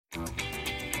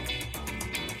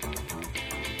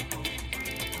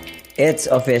It's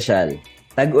official.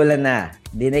 Tag-ulan na.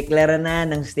 Dineklara na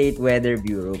ng State Weather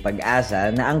Bureau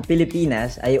Pag-asa na ang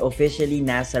Pilipinas ay officially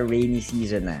nasa rainy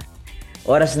season na.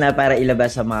 Oras na para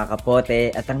ilabas ang mga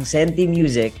kapote at ang senti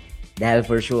music dahil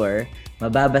for sure,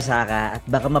 mababasa ka at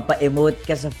baka mapa-emote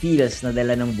ka sa feels na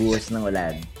dala ng buhos ng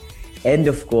ulan. And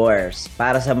of course,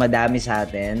 para sa madami sa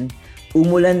atin,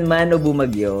 umulan man o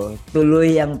bumagyo,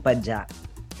 tuloy ang padyak.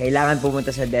 Kailangan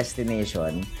pumunta sa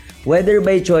destination. Whether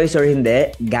by choice or hindi,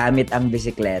 gamit ang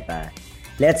bisikleta.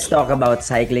 Let's talk about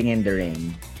cycling in the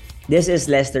rain. This is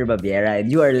Lester Babiera and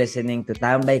you are listening to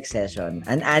Tambike Session,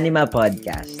 an Anima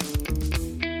podcast.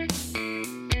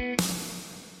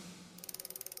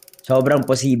 Sobrang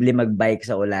posible mag-bike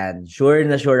sa ulan. Sure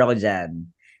na sure ako dyan.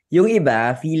 Yung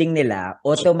iba, feeling nila,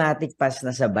 automatic pass na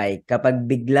sa bike kapag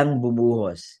biglang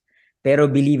bumuhos. Pero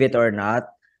believe it or not,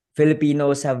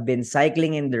 Filipinos have been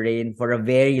cycling in the rain for a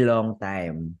very long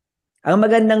time. Ang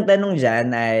magandang tanong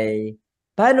dyan ay,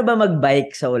 paano ba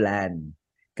mag-bike sa ulan?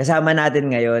 Kasama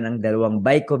natin ngayon ang dalawang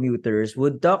bike commuters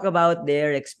would talk about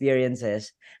their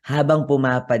experiences habang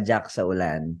pumapadyak sa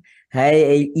ulan.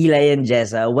 Hi, Eli and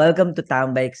Jessa. Welcome to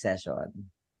Tambike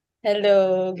Session.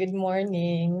 Hello, good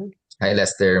morning. Hi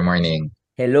Lester, morning.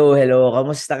 Hello.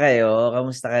 Kamusta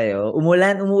kayo?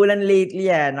 Umuulan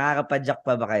lately Nakakapadyak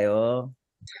pa ba kayo?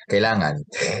 Kailangan.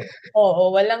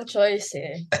 Oo, walang choice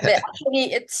eh. But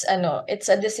actually, it's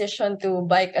a decision to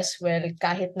bike as well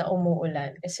kahit na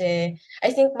umuulan. Kasi I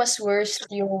think mas worst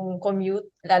yung commute,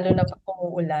 lalo na pag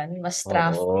umuulan, mas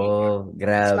traffic. Oo, Mas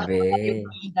grabe. mahaba yung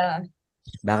pila.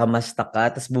 Baka ma-stuck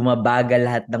ka, tapos bumabagal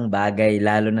lahat ng bagay,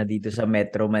 lalo na dito sa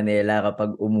Metro Manila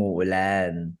kapag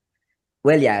umuulan.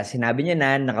 Well, yeah, sinabi niyo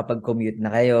na nakapag-commute na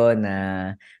kayo na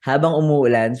habang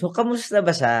umuulan. So, kamusta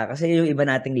ba siya? Kasi yung iba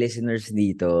nating listeners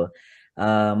dito,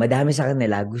 madami sa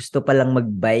kanila gusto palang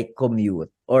mag-bike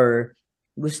commute or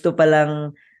gusto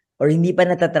palang or hindi pa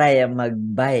natatry ang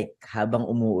mag-bike habang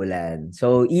umuulan.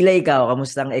 So, Ila, ikaw,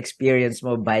 kamusta ang experience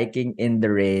mo biking in the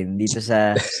rain dito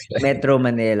sa Metro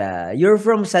Manila? You're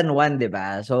from San Juan, di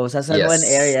ba? So, sa San Juan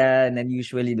Yes. area, and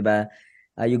usually, di ba,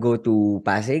 you go to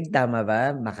Pasig, tama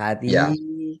ba? Makati, Yeah.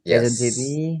 Quezon Yes.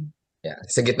 City. Yeah.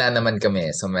 Sa gitna naman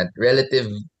kami. So relative,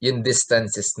 yung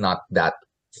distance is not that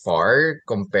far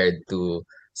compared to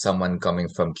someone coming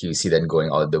from QC then going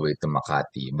all the way to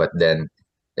Makati. But then,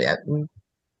 yeah,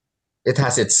 it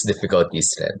has its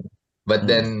difficulties then. But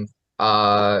then,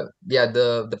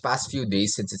 the past few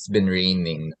days since it's been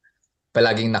raining,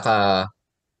 palaging naka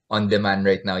on demand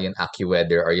right now yung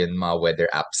AccuWeather or yung mga weather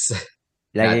apps.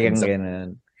 Lagi natin kang sa ganun.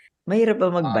 Mahirap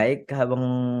ba mag-bike habang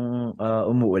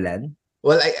umuulan?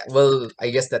 Well,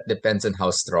 I guess that depends on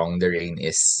how strong the rain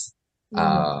is.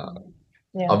 Yeah.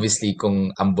 Obviously,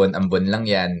 kung ambon-ambon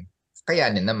lang yan,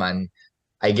 kayanin naman.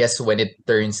 I guess when it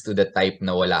turns to the type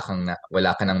na wala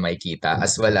ka nang makikita,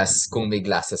 as well as kung may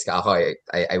glasses ka. Ako,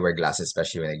 I wear glasses,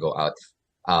 especially when I go out.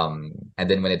 And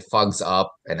then when it fogs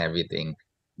up and everything,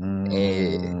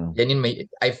 yan yun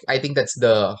I think that's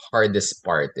the hardest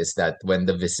part is that when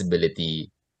the visibility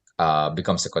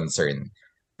becomes a concern.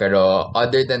 Pero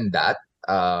other than that,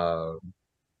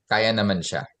 kaya naman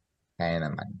siya. Kaya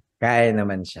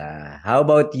naman. How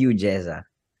about you, Jessa?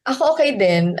 Ako okay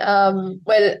din.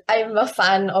 Well, I'm a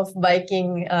fan of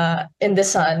biking in the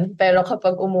sun. Pero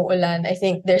kapag umuulan, I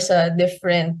think there's a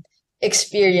different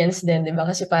experience din, di ba?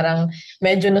 Kasi parang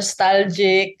medyo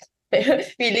nostalgic.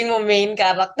 Feeling mo main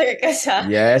character ka sa...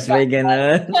 Yes, may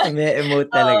ganun. May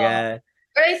emote talaga.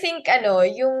 But I think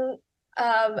yung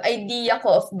idea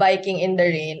ko of biking in the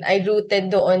rain, I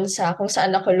rooted doon sa kung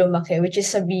saan ako lumaki, which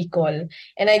is sa Bicol.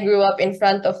 And I grew up in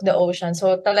front of the ocean.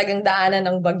 So talagang daanan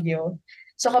ng bagyo.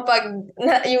 So kapag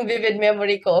yung vivid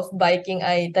memory ko of biking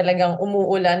ay talagang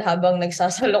umuulan habang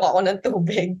nagsasalok ako ng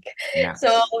tubig. Yeah.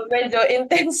 So medyo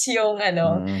intense yung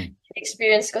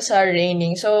experience ko sa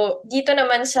raining. So dito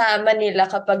naman sa Manila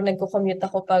kapag nagko-commute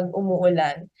ako pag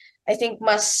umuulan, I think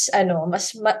mas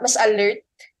alert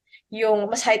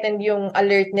mas heightened yung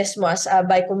alertness mo as a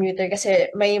bike commuter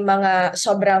kasi may mga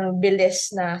sobrang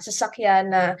bilis na sasakyan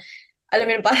na alam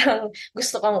mo yun, parang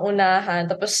gusto kang unahan.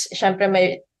 Tapos syempre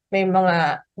may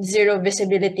mga zero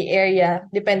visibility area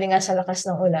depende nga sa lakas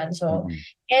ng ulan. So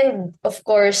and of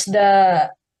course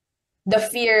the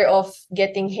fear of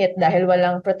getting hit dahil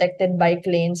walang protected bike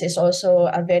lanes is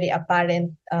also a very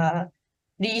apparent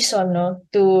reason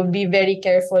to be very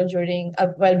careful during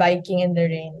while biking in the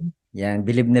rain. Yan,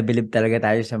 bilib na bilib talaga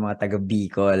tayo sa mga taga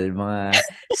Bicol, mga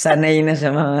sanay na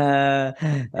sa mga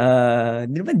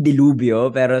hindi naman dilubyo,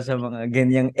 pero sa mga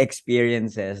ganyang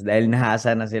experiences dahil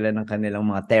nahasa na sila ng kanilang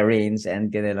mga terrains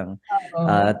and kanilang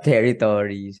Oo.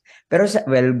 territories. Pero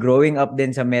well, growing up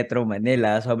din sa Metro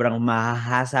Manila, sobrang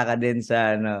mahahasa ka din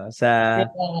sa Yeah.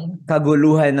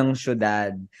 kaguluhan ng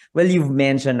syudad. Well, you've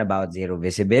mentioned about zero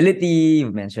visibility,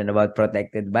 you've mentioned about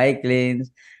protected bike lanes.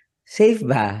 Safe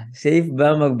ba? Safe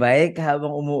ba magbike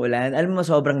habang umuulan? Alam mo,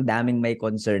 sobrang daming may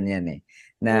concern yan eh.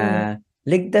 Na Mm.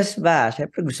 ligtas ba?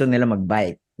 Siyempre gusto nila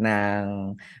magbike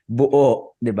ng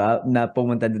buo, di ba? Na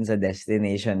pumunta dun sa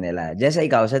destination nila. Jessa,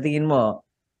 ikaw, sa tingin mo,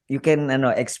 you can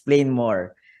explain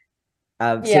more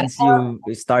Yeah. since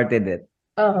you started it.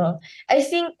 I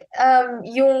think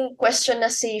yung question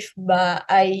na safe ba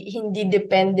ay hindi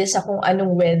depende sa kung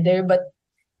anong weather, but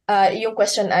yung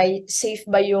question ay safe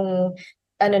ba yung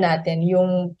ano natin,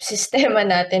 yung sistema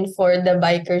natin for the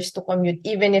bikers to commute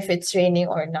even if it's raining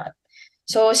or not.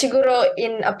 So siguro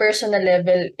in a personal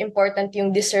level, important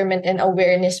yung discernment and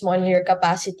awareness mo on your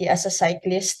capacity as a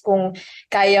cyclist. Kung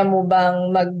kaya mo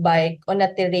bang magbike on a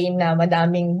terrain na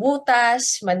madaming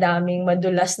butas, madaming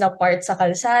madulas na part sa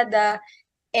kalsada.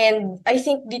 And I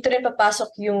think dito rin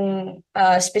papasok yung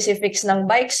specifics ng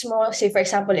bikes mo. Say for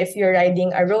example, if you're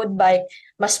riding a road bike,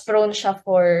 mas prone siya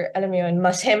for, alam mo yun,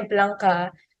 mas hemplang ka.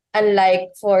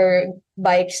 Unlike for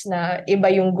bikes na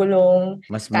iba yung gulong,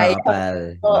 Mas kaya,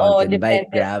 makapal, oo, mountain bike,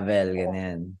 depende. gravel,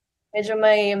 ganyan. Medyo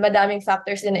may madaming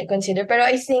factors din na i-consider. Pero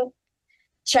I think,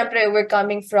 syempre, we're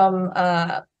coming from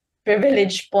a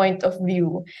privileged point of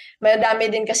view. Madami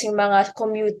din kasing mga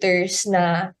commuters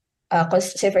na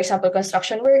say for example,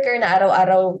 construction worker na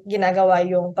araw-araw ginagawa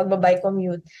yung pagbabike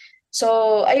commute.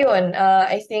 So, ayun,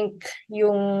 I think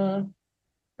yung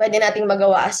pwede nating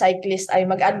magawa as cyclist ay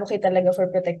mag-advocate talaga for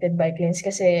protected bike lanes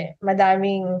kasi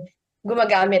madaming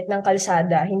gumagamit ng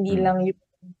kalsada, hindi lang yung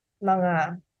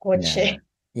mga kotse.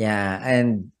 Yeah,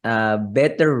 and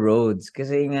better roads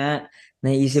kasi nga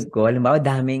naisip ko, halimbawa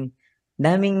daming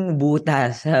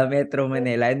butas sa Metro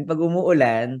Manila. And pag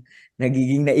umuulan,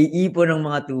 nagiging naiipon ng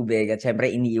mga tubig at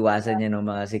syempre iniiwasan niya ng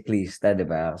mga siklista, 'di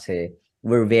ba? Kasi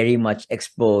we're very much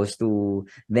exposed to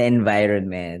the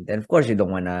environment. And of course, you don't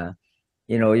wanna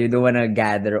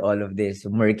gather all of this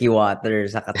murky water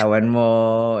sa katawan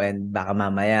mo and baka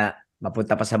mamaya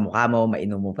mapunta pa sa mukha mo,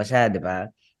 mainom mo pa siya, 'di ba?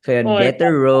 So yun, Or,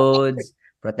 better roads,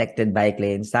 protected bike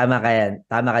lanes. Tama ka yan.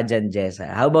 Tama ka dyan, Jessa.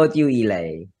 How about you,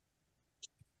 Eli?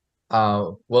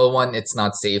 Well, one, it's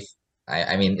not safe.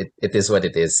 I mean, it is what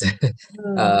it is.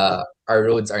 Our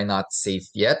roads are not safe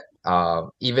yet,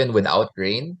 even without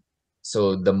rain.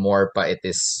 So the more pa it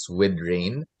is with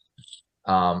rain.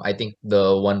 I think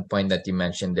the one point that you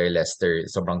mentioned there, Lester,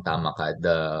 sobrang tama ka.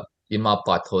 Yung mga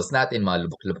potholes natin, mga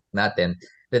lubok-lubok natin.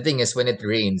 The thing is, when it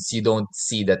rains, you don't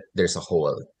see that there's a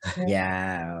hole.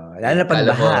 Yeah. Lalo na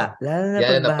Kala mo, pagbaha. Lalo na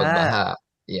yan na pagbaha. pagbaha.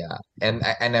 Yeah.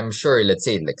 And I'm sure, let's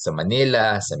say, like sa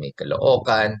Manila, sa may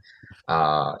Caloocan,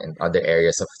 and other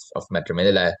areas of Metro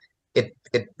Manila, it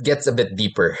gets a bit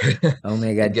deeper. Oh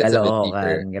my God, It gets a bit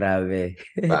deeper. Caloocan. Grabe.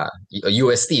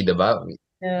 UST, diba?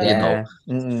 You know.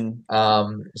 Mm-mm.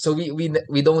 So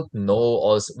we don't know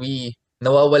also,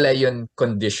 nawawala yung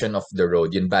condition of the road,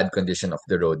 yung bad condition of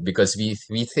the road because we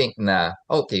think na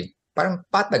okay, parang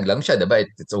patag lang siya, diba?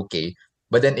 It's okay.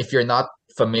 But then if you're not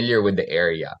familiar with the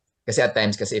area, kasi at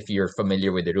times kasi if you're familiar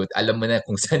with the route, alam mo na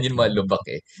kung saan yung mga lubak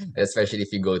eh. Especially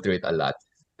if you go through it a lot.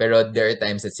 Pero there are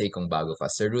times, let's say, kung bago ka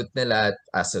sa route nila,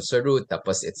 sa route,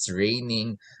 tapos it's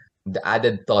raining, the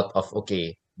added thought of,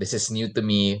 okay, this is new to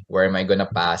me, where am I gonna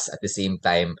pass? At the same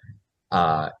time,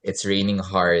 it's raining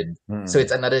hard. So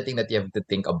it's another thing that you have to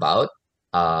think about.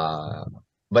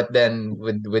 But then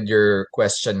with your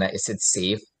question na is it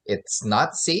safe? It's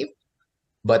not safe.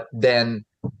 But then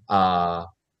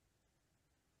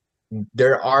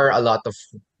there are a lot of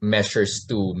measures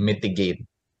to mitigate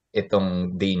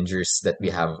itong dangers that we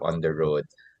have on the road.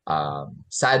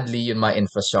 Sadly, yung mga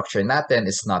infrastructure natin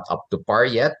is not up to par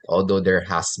yet, although there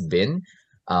has been.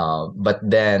 But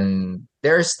then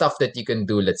there's stuff that you can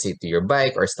do, let's say, to your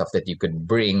bike or stuff that you could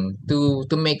bring to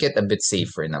make it a bit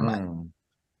safer naman.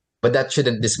 But that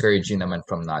shouldn't discourage you naman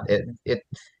from not. It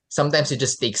sometimes it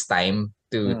just takes time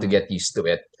to get used to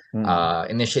it.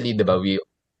 Initially, diba,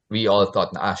 we all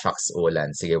thought na shucks,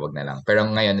 ulan, sige, wag na lang. Pero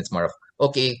ngayon it's more of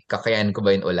okay, kakayanin ko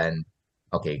ba yung ulan?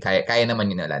 Okay, kaya naman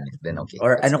yung ulan. Then okay.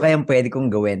 Or ano kayang pwede kong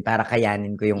gawin para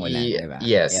kayanin ko yung ulan, diba?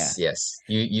 Yes.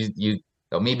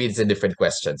 So maybe it's a different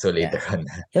question. So later on.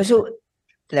 So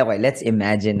okay, let's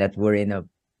imagine that we're in a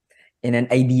in an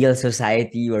ideal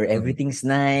society where Mm. everything's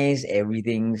nice,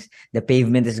 the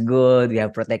pavement is good, we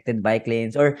have protected bike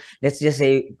lanes, or let's just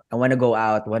say I want to go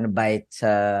out, want to bike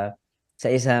sa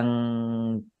isang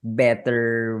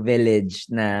better village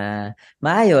na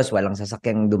maayos, walang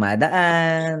sasakyang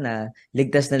dumadaan, na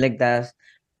ligtas.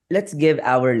 Let's give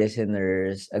our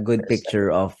listeners a good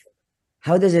picture of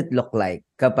how does it look like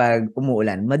kapag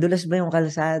umuulan? Madulas ba yung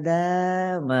kalsada?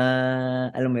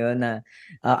 Alam mo yun na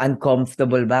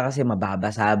uncomfortable ba kasi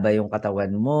mababasa ba yung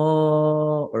katawan mo?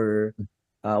 Or,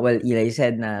 well, Eli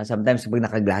said na sometimes kapag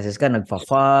naka-glasses ka,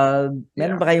 nagfa-fog.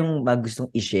 Meron Yeah. ba kayong gustong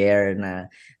i-share na,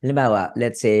 halimbawa,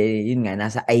 let's say, yun nga,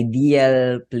 nasa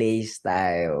ideal place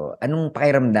tayo. Anong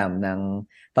pakiramdam ng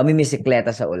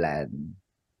pamimisikleta sa ulan?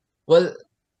 Well,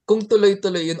 kung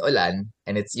tuloy-tuloy yung ulan,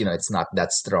 and it's, it's not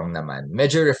that strong naman,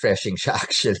 medyo refreshing siya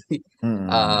actually.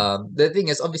 The thing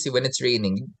is, obviously, when it's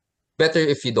raining, better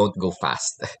if you don't go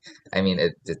fast. I mean,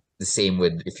 the same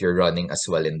with if you're running as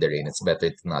well in the rain. It's better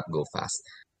to not go fast.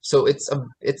 So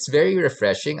it's very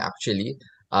refreshing actually.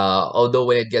 Although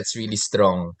when it gets really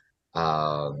strong,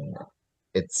 um,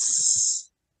 it's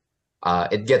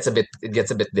it gets a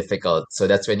bit difficult. So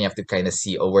that's when you have to kind of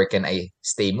see, oh, where can I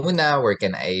stay muna? Where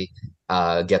can I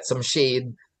get some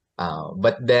shade?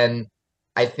 But then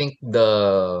I think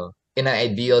in an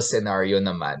ideal scenario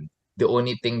naman, the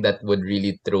only thing that would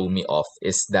really throw me off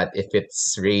is that if it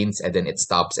rains and then it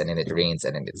stops and then it rains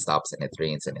and then it stops and it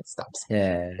rains and it stops.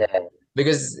 Yeah.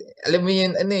 Because alam mo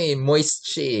yun, moist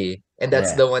siya eh. And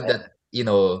that's Yeah. the one that,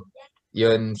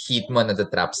 yun heat mo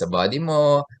natatrap sa body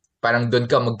mo, parang doon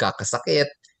ka magkakasakit.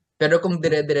 Pero kung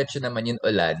dire-diretso naman yung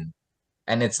ulan,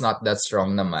 and it's not that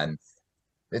strong naman,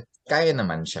 kaya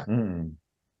naman siya.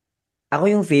 Ako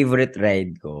yung favorite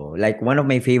ride ko, like one of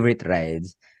my favorite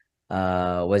rides,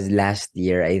 was last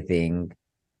year, I think.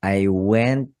 I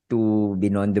went to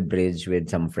Beyond the Bridge with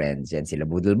some friends. Yan, sila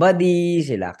Boodle Buddy,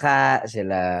 sila Ka,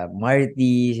 sila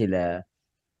Marty, sila,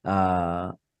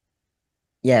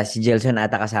 si Jelson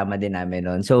ata kasama din namin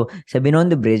nun. So, sa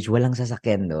Beyond the Bridge, walang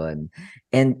sasakyan doon.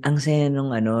 And ang saya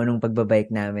nung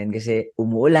pagbabike namin kasi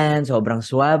umuulan, sobrang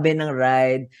swabe ng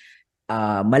ride,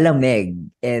 malamig,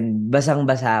 and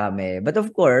basang-basa kami. But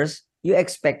of course, you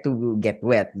expect to get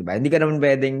wet, di ba? Hindi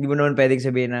mo naman pwedeng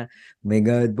sabihin na, oh my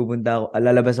God,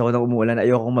 lalabas ako ng umuulan,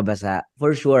 ayokong mabasa.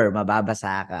 For sure,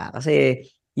 mababasa ka. Kasi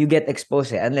you get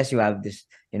exposed unless you have this,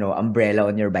 umbrella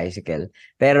on your bicycle.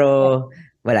 Pero,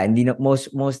 wala, hindi na,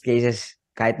 most cases,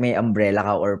 kahit may umbrella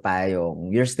ka or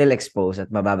payong, you're still exposed at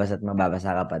mababasa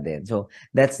ka pa din. So,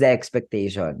 that's the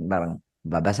expectation. Parang,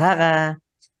 babasa ka,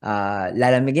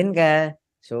 lalamigin ka.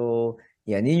 So,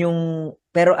 yun yung,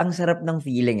 pero ang sarap ng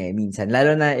feeling minsan.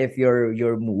 Lalo na if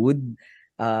your mood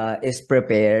is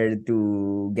prepared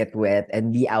to get wet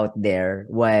and be out there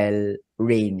while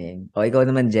raining. O ikaw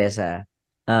naman, Jessa,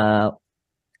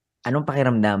 anong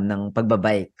pakiramdam ng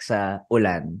pagbabike sa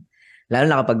ulan? Lalo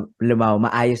na kapag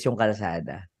maayos yung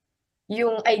kalsada.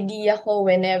 Yung idea ko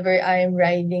whenever I'm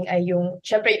riding ay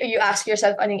syempre, you ask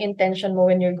yourself anong intention mo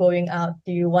when you're going out.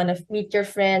 Do you want to meet your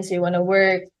friends? Do you want to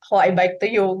work? Ako, I bike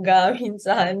to yoga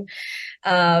minsan.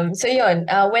 So yun,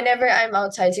 whenever I'm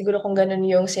outside, siguro kung ganun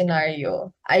yung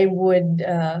scenario, I would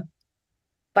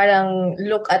parang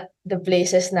look at the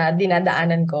places na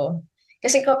dinadaanan ko.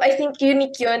 Kasi I think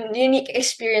unique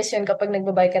experience yun kapag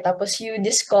nagbabike ka tapos you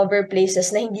discover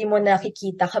places na hindi mo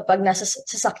nakikita kapag nasa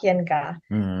sasakyan ka.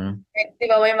 Di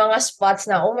ba may mga spots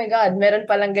na, oh my God, meron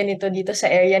palang ganito dito sa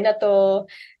area na to.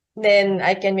 Then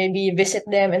I can maybe visit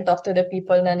them and talk to the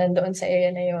people na nandoon sa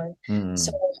area na yun. So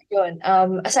yun,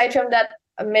 aside from that,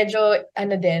 medyo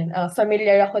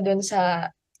familiar ako dun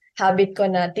sa habit ko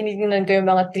na tinitingnan ko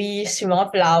yung mga trees, yung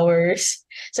mga flowers.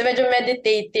 So medyo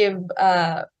meditative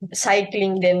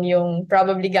cycling din yung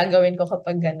probably gagawin ko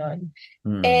kapag ganon.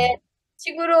 And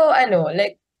siguro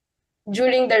like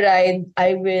during the ride,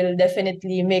 I will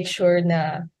definitely make sure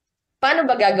na paano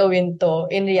ba gagawin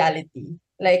to in reality.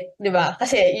 Like, di ba?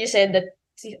 Kasi you said that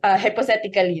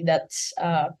hypothetically that's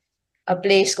a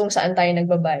place kung saan tayo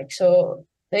nagbabike. So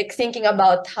like thinking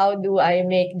about how do I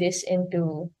make this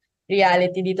into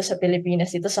reality dito sa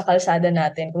Pilipinas, dito sa kalsada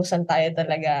natin, kung saan tayo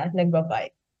talaga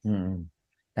nagbabike.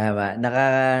 Tama.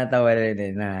 Nakakatawa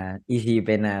rin na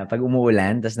isipin na pag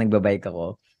umuulan, tapos nagbabike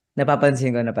ako,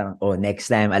 napapansin ko na parang,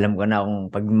 next time, alam ko na kung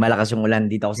pag malakas yung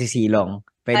ulan, dito ako sisilong.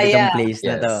 Pwede tong place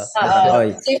na to.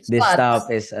 This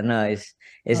stop is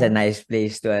a nice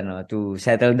place to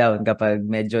settle down kapag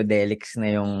medyo delix na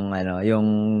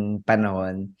yung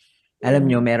panahon. Alam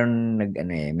nyo,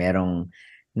 merong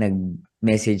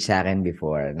nag-message sa akin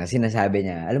before na sinasabi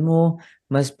niya, alam mo,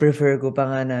 mas prefer ko pa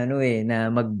nga na na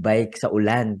magbike sa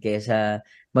ulan kaysa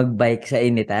magbike sa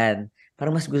initan.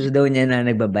 Parang mas gusto daw niya na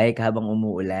nagbabike habang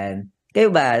umuulan.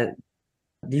 Kayo ba,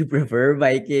 do you prefer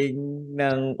biking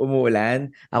ng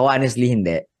umuulan? Ako honestly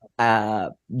hindi.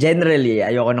 Generally,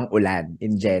 ayoko ng ulan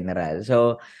in general.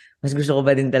 So, mas gusto ko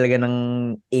ba din talaga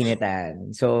ng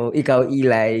initan. So, ikaw,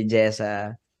 Eli,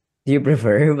 Jessa, do you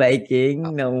prefer biking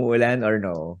na umuulan or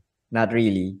no? Not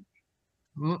really.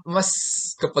 Mas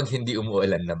kapag hindi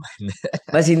umuulan naman.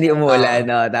 Mas hindi umuulan,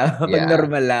 no? Tama, pag Yeah.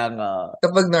 normal lang, oh.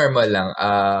 Kapag normal lang,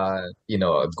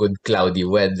 a good cloudy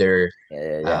weather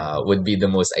Yeah. would be the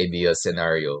most ideal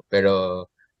scenario. Pero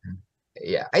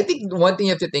yeah, I think one thing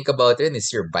you have to think about rin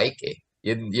is your bike eh.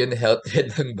 Yun health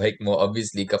rin ng bike mo.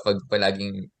 Obviously, kapag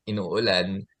palaging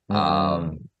inuulan,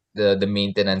 the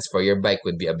maintenance for your bike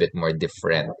would be a bit more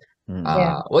different.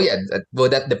 Yeah.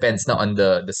 That depends na on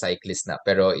the cyclist na.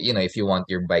 Pero, if you want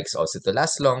your bikes also to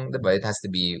last long, diba, it has to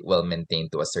be well maintained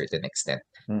to a certain extent.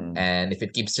 And if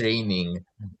it keeps raining,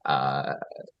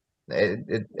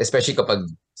 especially kapag,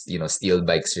 steel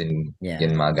bikes rin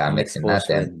yung mga gamit Exposed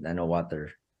natin. with water.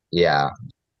 Yeah.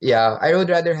 Yeah, I would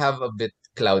rather have a bit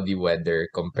cloudy weather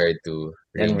compared to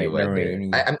rainy weather.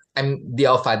 rainy. I'm di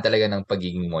ako fan talaga ng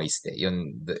pagiging moist eh.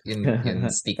 Yun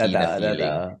sticky na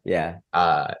feeling. Yeah.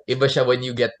 Iba siya when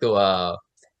you get to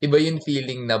iba yung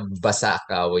feeling na basa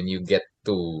ka when you get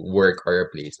to work or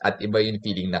a place. At iba yung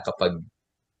feeling na kapag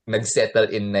nag-settle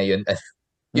in na yun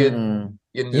yung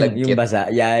lagkit. Yung basa.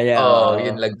 Yeah.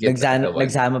 Yung lagkit sa katawan.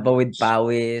 Nagsama pa with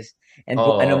pawis. And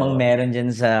kung ano mang meron dyan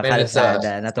sa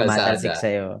kalsada na tumatalsik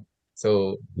sa'yo.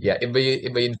 So, yeah, iba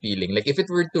yung feeling. Like, if it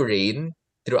were to rain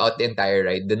throughout the entire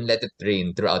ride, then let it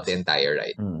rain throughout the entire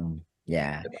ride.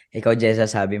 Yeah. Ikaw, Jessa,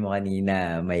 sabi mo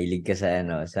kanina, mahilig ka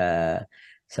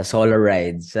sa solo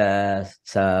ride, sa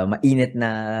mainit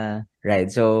na ride.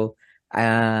 So,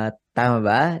 tama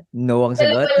ba? No ang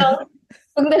sagot?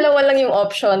 Kung dalawa lang yung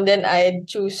option, then I'd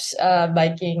choose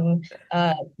biking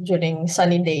during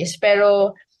sunny days.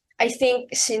 Pero I think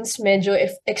since medyo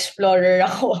explorer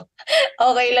ako,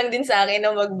 okay lang din sa akin na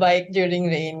mag-bike during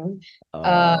rain.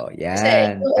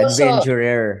 Yan.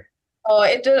 Adventurer.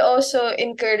 It will also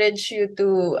encourage you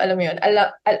to, alam mo yun,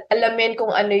 alamin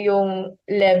kung ano yung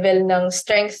level ng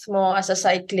strength mo as a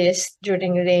cyclist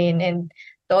during rain, and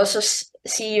to also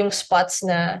see yung spots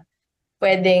na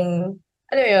pwedeng,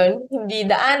 alam mo yun, hindi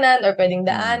daanan or pwedeng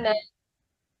daanan.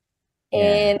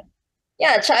 And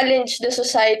challenge the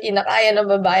society na kaya ng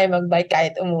babae mag-bike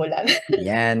kahit umulan.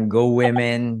 Yan, go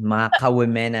women, mga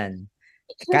ka-womenan.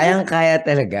 Kayang-kaya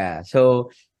talaga.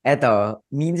 So, eto,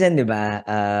 minsan 'di ba,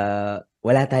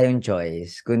 wala tayong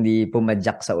choice kundi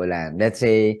pumadyak sa ulan. Let's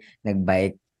say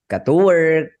nagbike ka to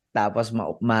work, tapos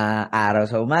maaraw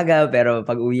sa umaga, pero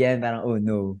pag-uwian parang oh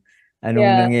no.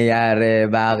 Anong nangyayari?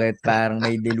 Bakit parang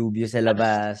may dilubyo sa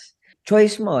labas?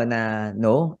 Choice mo na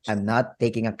no, I'm not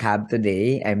taking a cab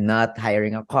today. I'm not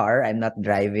hiring a car. I'm not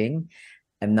driving.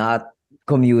 I'm not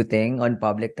commuting on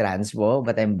public transport,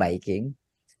 but I'm biking.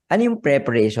 Ano yung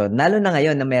preparation? Lalo na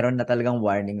ngayon na meron na talagang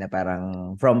warning na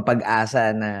parang from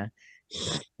Pag-asa na,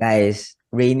 guys,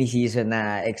 rainy season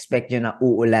na, expect nyo na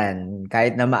uulan.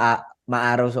 Kahit na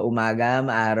maaraw sa umaga,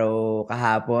 maaraw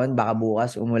kahapon, baka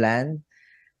bukas umulan.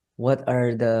 What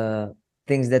are the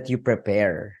things that you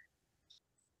prepare?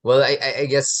 Well, I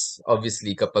guess,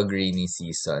 obviously, kapag rainy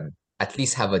season, at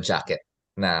least have a jacket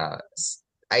na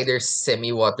either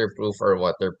semi-waterproof or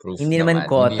waterproof Hindi naman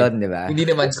cotton, di ba? Hindi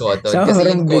naman cotton. So,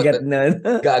 kasi yung bigat cotton, nun.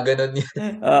 gaganon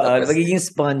yan. Oo, magiging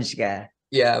sponge ka.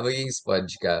 Yeah, magiging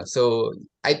sponge ka. So,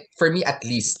 for me, at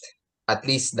least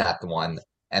that one.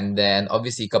 And then,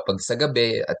 obviously, kapag sa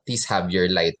gabi, at least have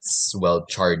your lights well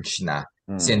charged na.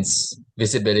 Since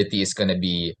visibility is gonna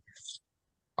be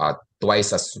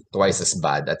twice as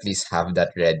bad. At least have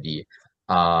that ready.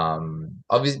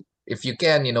 Obviously, if you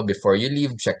can, before you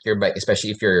leave, check your bike,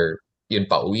 especially if you're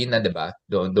yun pauwi na, diba?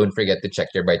 Don't forget to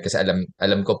check your bike kasi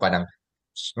alam ko parang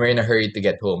we're in a hurry to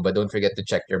get home, but don't forget to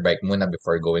check your bike muna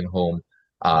before going home.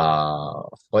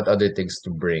 What other things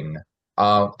to bring?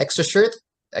 Extra shirt.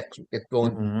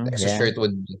 Extra shirt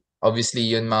would obviously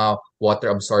yun mga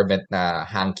water absorbent na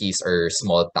hankies or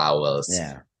small towels.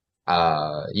 Yeah.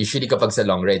 Usually kapag sa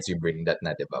long rides you bring that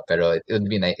na, diba? Pero it would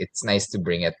be nice. It's nice to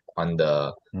bring it on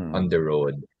the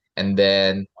road. And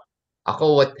then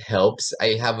ako, what helps,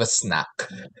 I have a snack.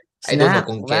 I don't know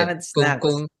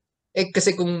kung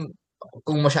kasi kung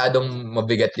masyadong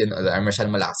mabigat yun or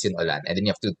masyadong malakas yun ulan, and then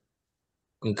you have to,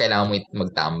 kung kailangan mo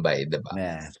magtambay, diba?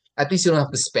 Yeah. At least you don't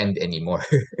have to spend anymore.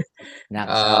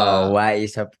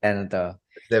 Wise of to.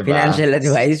 Diba? Financial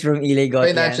advice from Eli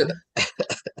Gotian.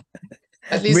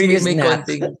 At least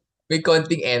may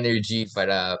konting energy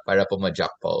para pumadyak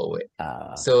pa uwi.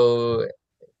 So,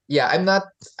 yeah, I'm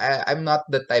not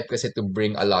the type kasi to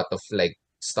bring a lot of like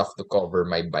stuff to cover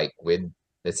my bike with.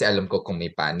 Let's say alam ko kung may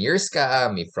panniers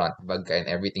ka, may front bag ka and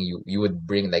everything, you would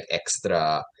bring like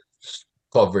extra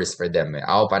covers for them.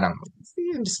 Ako parang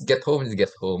just get home.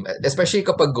 Especially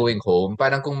kapag going home,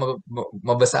 parang kung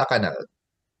mabasa ka na,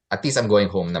 at least I'm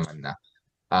going home naman na.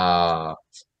 Uh,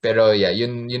 pero yeah,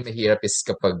 yun mahirap is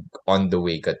kapag on the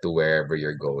way ka to wherever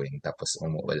you're going tapos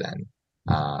umuulan.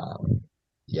 Uh,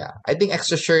 yeah, I think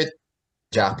extra shirt,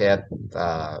 jacket,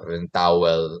 and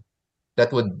towel,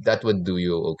 that would do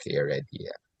you okay already.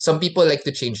 Yeah. Some people like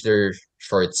to change their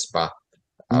shorts pa.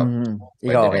 Ikaw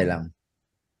Pwede okay rin. lang.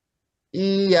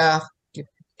 Yeah,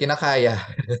 kinakaya.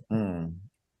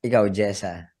 Ikaw,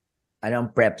 Jessa, ano ang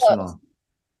preps So, mo?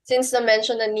 since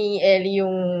na-mention na ni Ellie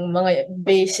yung mga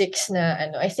basics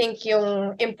na I think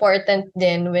yung important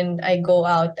din when I go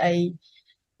out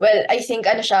well, I think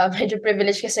siya, medyo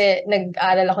privileged kasi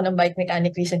nag-aaral ako ng bike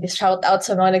mechanic recently. Shout out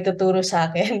sa mga nagtuturo sa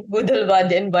akin, Boodle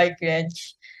Body and Bike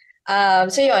Wrench.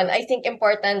 So yun, I think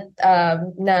important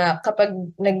na kapag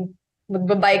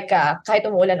magbabike ka, kahit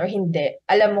umuulan or hindi,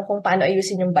 alam mo kung paano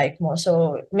ayusin yung bike mo.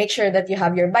 So make sure that you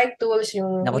have your bike tools,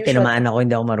 yung Naku, usual. tinamaan ako,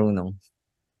 hindi ako marunong.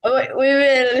 Oh, we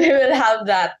will have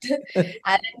that.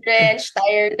 Allen wrench,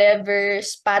 tire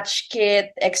levers, patch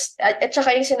kit, at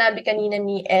saka yung sinabi kanina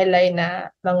ni Eli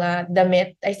na mga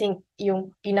damit, I think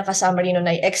yung pinaka-summary nun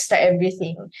ay extra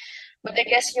everything. But I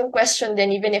guess yung question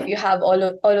din, even if you have all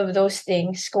of those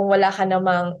things, kung wala ka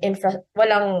namang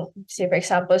walang, say for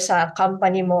example, sa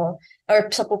company mo or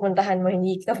sa pupuntahan mo,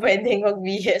 hindi ka pwedeng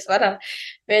magbihis. Parang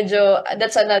medyo,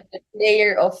 that's another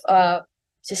layer of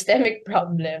systemic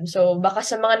problem. So baka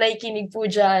sa mga nakikinig po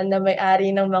dyan na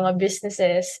may-ari ng mga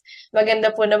businesses,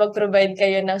 maganda po na mag-provide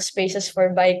kayo ng spaces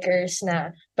for bikers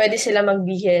na pwede sila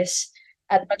magbihis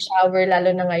at mag-shower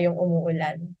lalo na ngayong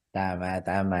umuulan. Tama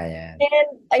yan. And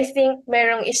I think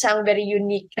merong isang very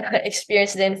unique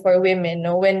experience din for women,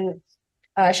 no? When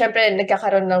syempre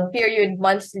nagkakaroon ng period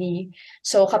monthly.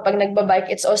 So kapag nagbabike,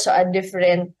 it's also a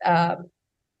different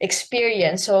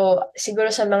experience. So siguro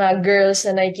sa mga girls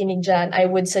na nakikinig dyan, I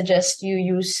would suggest you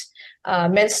use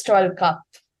menstrual cup.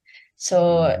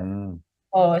 So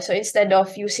so instead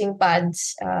of using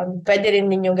pads, pwede rin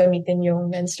ninyong gamitin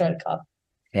yung menstrual cup.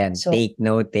 Yan, So, take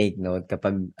note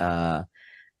kapag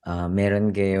meron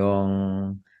kayong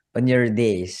on your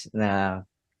days na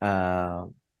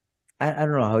I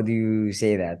don't know, how do you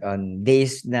say that? On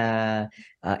days na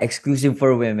exclusive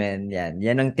for women,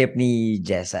 yan ang tip ni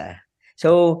Jessa.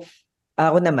 So,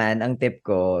 ako naman, ang tip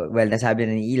ko, well, nasabi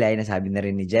na ni Eli, nasabi na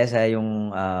rin ni Jessa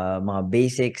yung mga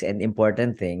basics and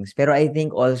important things. Pero I think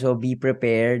also be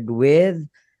prepared with,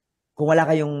 kung wala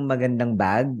kayong magandang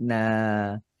bag na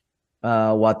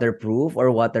waterproof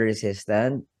or water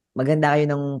resistant, maganda kayo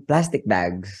ng plastic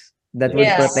bags that would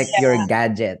protect your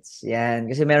gadgets. Yan.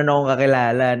 Kasi meron akong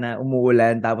kakilala na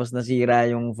umuulan tapos nasira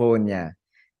yung phone niya.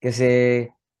 Kasi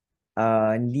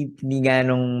hindi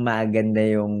ganong maganda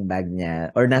yung bag niya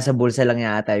or nasa bulsa lang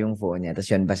yata yung phone niya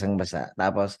tapos yun basang-basa.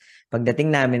 Tapos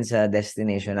pagdating namin sa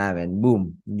destination namin,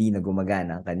 boom, hindi na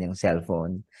gumagana ang kanyang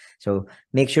cellphone. So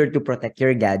make sure to protect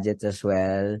your gadgets as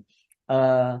well.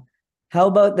 How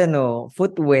about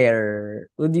footwear?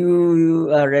 Would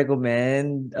you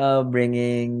recommend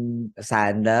bringing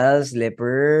sandals,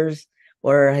 slippers,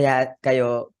 or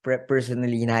kayo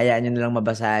personally hinahayaan nyo nalang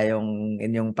mabasa yung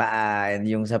inyong paa and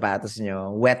yung sapatos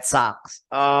nyo? Wet socks.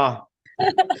 Oh.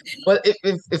 Well,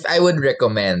 if I would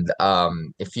recommend,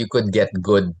 if you could get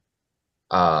good,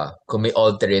 kung may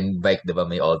all-terrain bike, diba,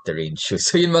 may all-terrain shoes.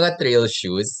 So yung mga trail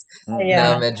shoes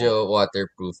na medyo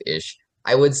waterproof-ish,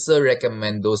 I would still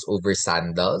recommend those over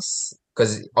sandals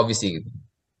because obviously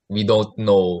we don't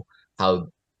know how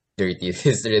dirty it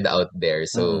is rin out there.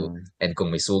 So, and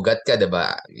kung may sugat ka,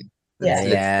 diba? Let's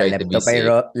try to be safe.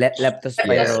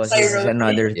 Leptospirosis is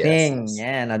another thing.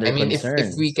 Yeah, another concern.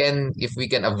 If we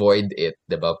can avoid it,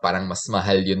 diba? Parang mas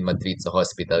mahal yun matreat sa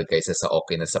hospital kaysa sa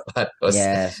okay na sapatos.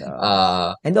 Yes.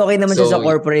 And okay naman siya sa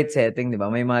corporate setting, diba?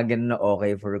 May mga ganun na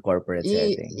okay for corporate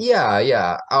setting.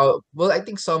 Yeah. Well, I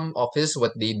think some offices,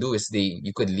 what they do is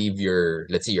you could leave your,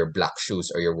 let's say, your black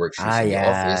shoes or your work shoes in the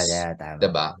office. Yeah, tama.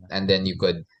 Diba? And then you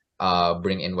could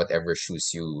bring in whatever shoes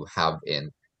you have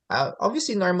in.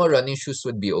 Obviously, normal running shoes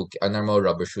would be okay. Normal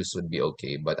rubber shoes would be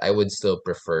okay, but I would still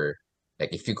prefer,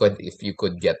 like, if you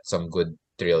could get some good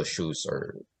trail shoes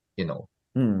or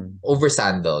over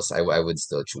sandals, I would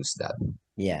still choose that.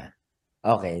 Yeah.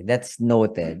 Okay, that's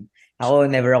noted.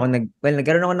 Ako, nagkaroon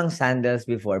ako ng sandals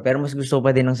before, pero mas gusto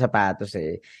pa din ng sapatos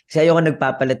eh. Kasi ayoko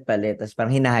nagpapalit-palit, tapos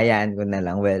parang hinahayaan ko na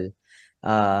lang. Well,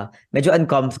 medyo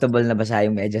uncomfortable na basa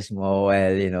yung medyas mo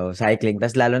while, cycling.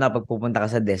 Tapos lalo na pag pupunta ka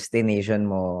sa destination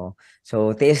mo.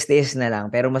 So, tiis-tiis na lang.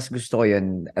 Pero mas gusto ko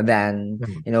yun than,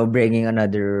 bringing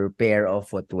another pair of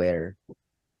footwear.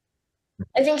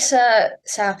 I think sa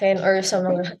akin or sa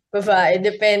mga babae,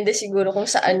 depende siguro kung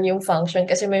saan yung function.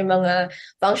 Kasi may mga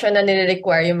function na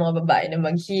nire-require yung mga babae na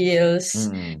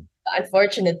mag-heels.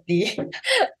 Unfortunately.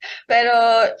 Pero,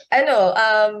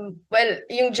 well,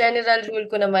 yung general rule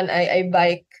ko naman ay I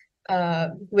bike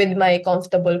with my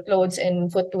comfortable clothes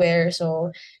and footwear. So,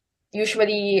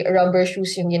 usually rubber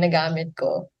shoes yung ginagamit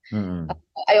ko.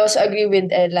 I also agree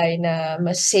with Eli na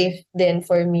mas safe din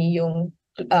for me yung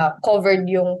covered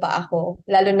yung paa ko.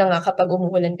 Lalo na nga kapag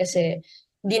umuulan kasi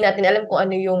hindi natin alam kung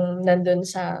ano yung nandun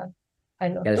sa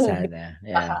tubig. Kalsada.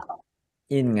 Yeah.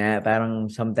 Yun nga, parang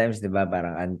sometimes, di ba,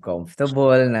 parang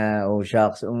uncomfortable na, oh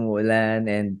shucks, umuulan.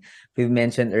 And we've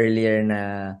mentioned earlier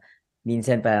na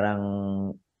minsan parang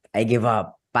I give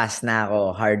up. Pass na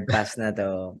ako. Hard pass na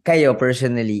to. Kayo,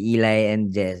 personally, Eli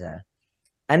and Jessa,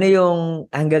 ano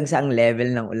yung hanggang saang level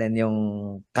ng ulan yung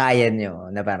kaya nyo?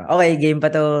 Na parang, okay, game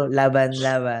pa to. Laban,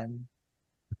 laban.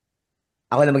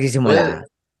 Ako na magsisimula.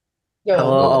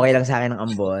 Ako, okay lang sa akin ng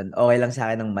ambon. Okay lang sa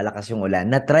akin ng malakas yung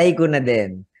ulan. Na-try ko na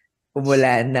din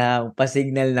umulan ng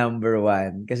pa-signal number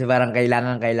 1. Kasi parang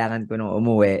kailangan ko nung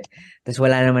umuwi. Tapos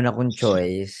wala naman akong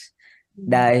choice.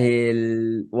 Dahil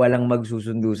walang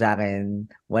magsusundo sa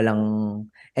akin.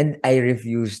 And I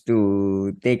refuse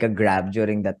to take a grab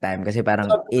during that time. Kasi parang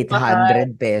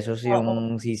 800 pesos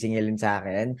yung sisingilin sa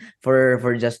akin for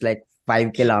just like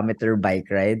 5-kilometer bike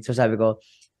ride. So sabi ko,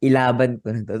 ilaban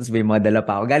ko na to. Tapos may mga dala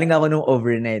pa ako. Galing ako nung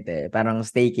overnight Parang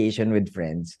staycation with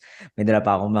friends. May dala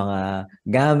pa akong mga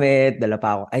gamit.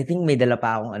 I think may dala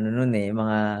pa akong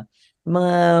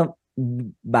mga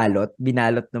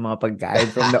binalot ng mga pagkain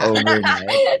from the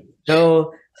overnight. So,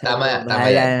 tama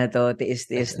bahala na to.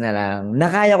 Tiis-tiis na lang.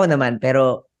 Nakaya ko naman,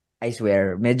 pero I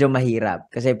swear, medyo mahirap.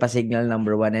 Kasi pa-signal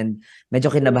number 1 and medyo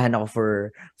kinabahan ako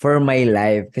for my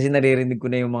life. Kasi naririnig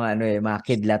ko na yung mga mga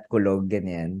kidlat kulog,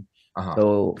 ganyan.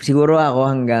 So, siguro ako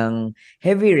hanggang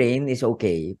heavy rain is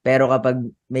okay. Pero kapag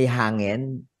may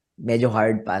hangin, medyo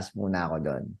hard pass muna ako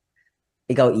doon.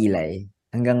 Ikaw, Eli,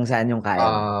 hanggang saan yung kaya?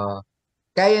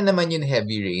 Kaya naman yung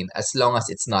heavy rain as long as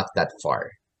it's not that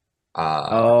far.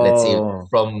 Let's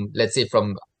say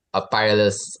from a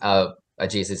parallel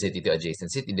adjacent city to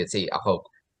adjacent city. Let's say ako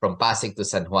from Pasig to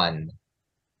San Juan.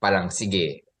 Parang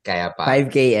sige, kaya pa. 5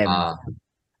 km.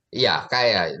 Yeah,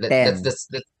 kaya. That's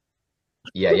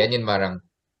yeah, yan yun parang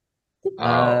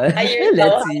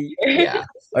let's see. Yeah.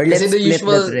 Or let's split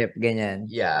the trip, ganyan.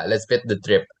 Yeah, let's split the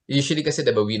trip. Usually kasi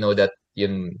diba we know that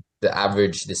the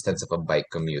average distance of a bike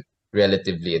commute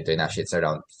relatively international, it's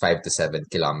around 5 to 7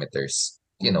 kilometers,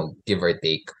 give or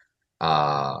take.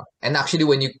 And actually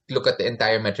when you look at the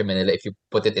entire Metro Manila, if you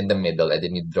put it in the middle and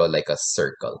then you draw like a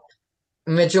circle,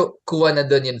 medyo kuha na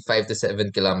doon yung 5 to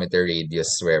 7 kilometer radius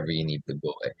wherever you need to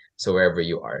go. So wherever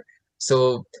you are.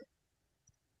 So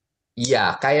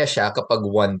yeah, kaya siya kapag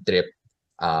one trip.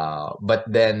 But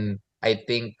then I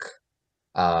think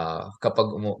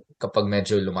kapag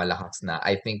medyo lumalakas na,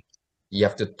 I think you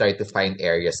have to try to find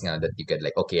areas nga that you could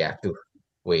like, okay, I have to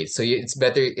wait. So it's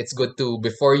good to,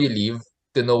 before you leave,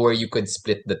 to know where you could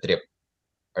split the trip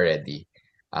already.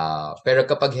 Pero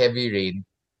kapag heavy rain,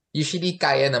 usually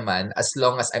kaya naman as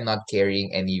long as I'm not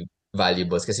carrying any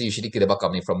valuables. Kasi usually, diba,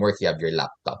 coming from work, you have your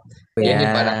laptop. Yeah,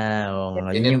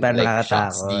 yun yung parang like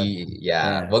shocks.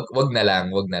 Yeah. Wag na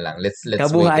lang. Let's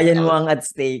kabuhayan mo ang at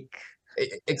stake.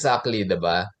 Exactly,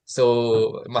 diba?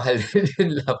 So, mahal din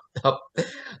yung laptop.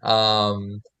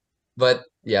 But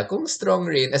yeah, kung strong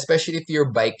rain, especially if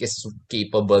your bike is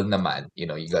capable naman, you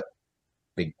got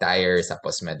big tires,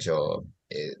 tapos medyo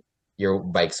your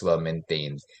bike's well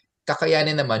maintained,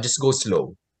 kakayanin naman, just go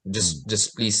slow.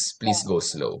 Just please go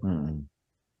slow.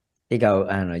 Ikaw,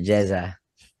 Jessa?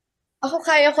 Ako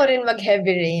kaya ko rin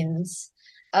mag-heavy rains.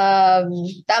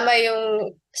 Tama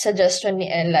yung suggestion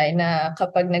ni Eli na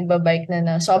kapag nagbabike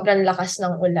na sobrang lakas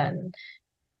ng ulan,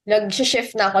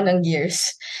 nag-shift na ako ng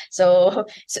gears. So,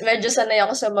 medyo sanay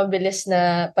ako sa mabilis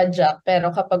na padjak.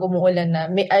 Pero kapag umuulan na,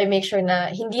 I make sure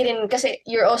na hindi rin, kasi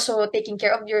you're also taking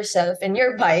care of yourself and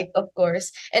your bike, of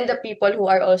course, and the people who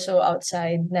are also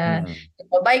outside na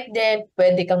bike din,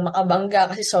 pwede kang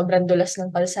makabangga kasi sobrang dulas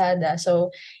ng kalsada.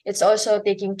 So, it's also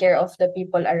taking care of the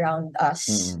people around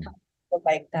us.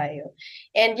 Bike tayo.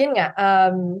 And yun nga,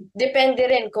 depende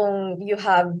rin kung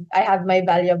I have my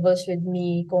valuables with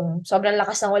me. Kung sobrang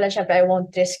lakas ng ulan, syempre I won't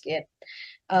risk it.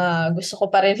 Gusto ko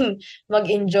pa rin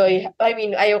mag-enjoy. I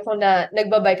mean, ayoko na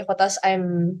nagbabike ako tapos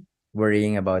I'm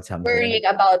Worrying about something. worrying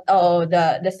about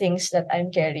the things that I'm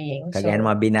carrying. Kagaya ng So,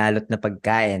 mga binalot na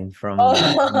pagkain from oh,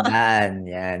 daan.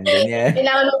 Yan, ganyan.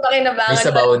 kailangan mo May pakinabangan pa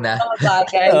sabaw ng na. mga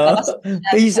bagay. Oo. Tapos,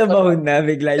 May sabaw na.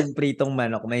 Bigla yung pritong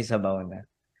manok, may sabaw na.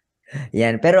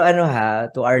 Yan. Pero ano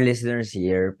ha, to our listeners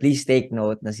here, please take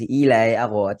note na si Eli,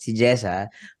 ako, at si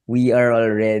Jessa, we are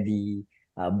already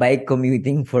bike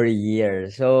commuting for a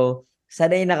year. So,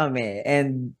 sanay na kami.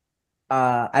 And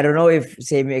I don't know if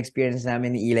same yung experience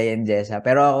namin ni Eli and Jessa,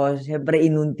 pero ako, syempre,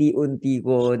 inunti-unti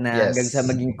ko na hanggang sa Yes.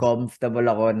 maging comfortable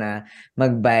ako na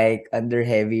magbike under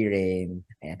heavy rain.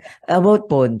 Ayan.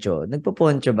 About poncho,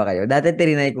 nagpo-poncho ba kayo? Dati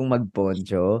trinay kong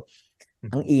mag-poncho.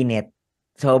 Ang init.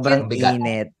 Sobrang Ang bigat.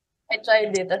 init. I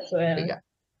tried it as well. Bigat.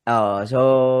 Oh, so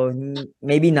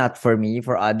maybe not for me.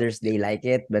 For others, they like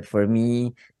it. But for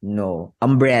me, no.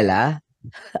 Umbrella?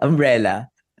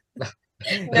 Umbrella? No.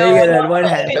 May ganun, one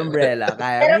hand umbrella.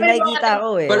 Kaya Pero may may mga nakikita ako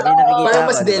eh. Par- May nakikita Parang ako,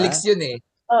 mas di ba? delix yun eh.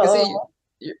 Kasi, Oo.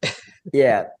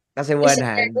 Yeah. Kasi one Is there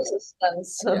hand. resistance?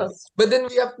 yes. But then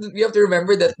we have to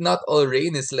remember that not all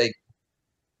rain is like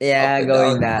Yeah, up and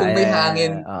going down. na. Kung may Yeah,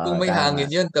 hangin, oo, kung may tama. hangin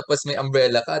yun, tapos may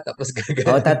umbrella ka, tapos Oh,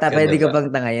 gaganon ka, pwede ka diba? pang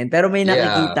tangayin. Pero may Yeah.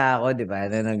 nakikita ako, di ba,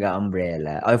 na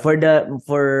nag-umbrella. Or for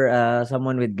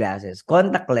someone with glasses,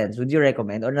 contact lens, would you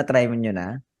recommend? Or na-try mo nyo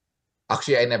na?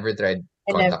 Actually, I never tried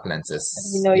I contact never. lenses.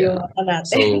 You know yung Yeah. mata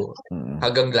natin. So, Mm.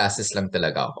 hanggang glasses lang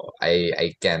talaga ako.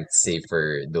 I can't say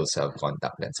for those who have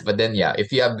contact lens. But then, yeah, if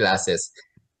you have glasses,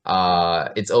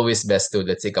 it's always best to,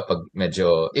 let's say, kapag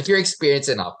medyo, if you're experienced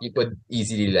enough, you could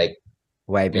easily like,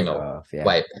 Wipe you it know, off. Yeah.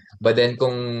 wipe. But then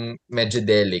kung medyo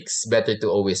delix, better to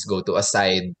always go to a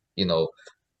side, you know,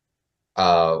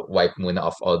 wipe muna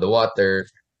off all the water,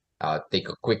 take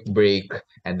a quick break,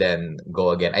 and then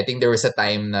go again. I think there was a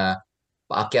time na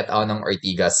paakyat ako ng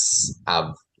Ortigas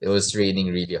Ave. It was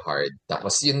raining really hard.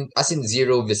 Tapos yun, as in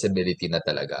zero visibility na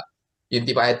talaga. Yun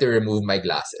tipo, I had to remove my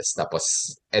glasses. Tapos,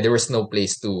 there was no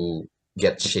place to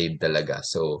get shade talaga.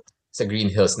 So, sa Green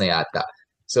Hills na yata.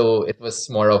 So, it was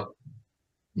more of,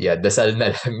 yeah, dasal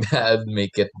na lang na I'll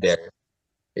make it there.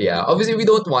 Yeah, obviously we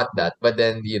don't want that, but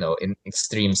then, you know, in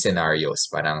extreme scenarios,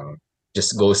 parang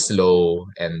just go slow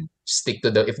and stick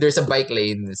to the, if there's a bike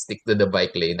lane, stick to the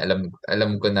bike lane.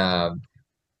 Alam ko na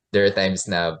there are times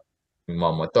na yung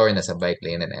mga motor nasa bike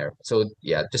lane and air. So,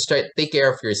 yeah, just take care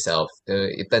of yourself.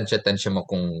 Itansya-tansya mo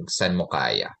kung saan mo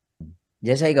kaya.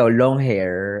 Just ikaw, long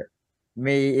hair,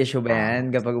 may issue ba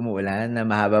yan kapag umuulan na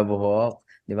mahaba buhok?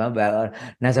 Di ba?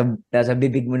 Nasa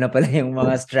bibig mo na pala yung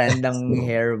mga strand ng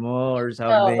hair mo or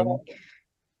something.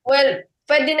 Well,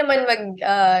 pwede naman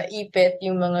mag-ipit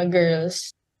yung mga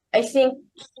girls. I think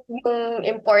yung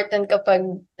important kapag,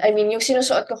 I mean, yung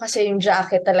sinusuot ko kasi yung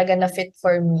jacket talaga na fit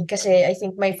for me. Kasi I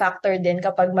think may factor din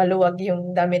kapag maluwag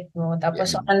yung damit mo.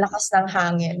 Tapos Yeah. ang lakas ng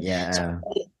hangin. Yeah. So,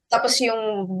 tapos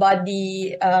yung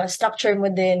body structure mo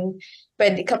din,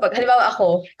 pwede, kapag, halimbawa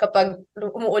ako, kapag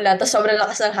umuulan, tapos sobrang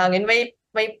lakas ng hangin,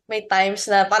 may times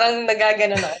na parang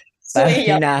nagagano na. Parang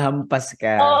Sumiyak. hinahampas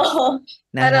ka. Oo.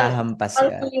 Nahahampas Ang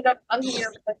ka. hirap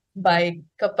mag-bike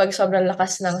kapag sobrang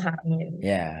lakas ng hangin.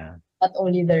 Yeah. Not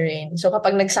only the rain. So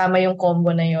kapag nagsama yung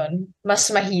combo na yon, mas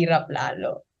mahirap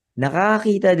lalo.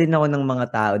 Nakakakita din ako ng mga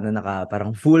tao na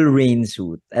parang full rain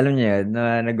suit. Alam niyo yun,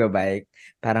 na nagbabike.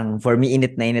 Parang for me,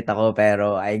 init na init ako,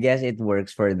 pero I guess it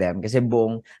works for them. Kasi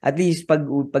at least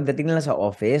pagdating nila sa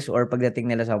office or pagdating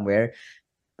nila somewhere,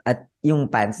 at yung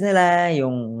pants nila,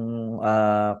 yung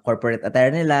corporate attire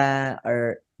nila,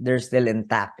 they're still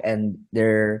intact and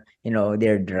they're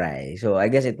dry. So I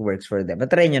guess it works for them.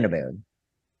 Natry nyo na ba yun?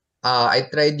 I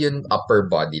tried yun upper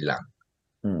body lang.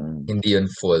 Mm. Hindi yun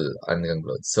full hanggang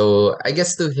clothes. So, I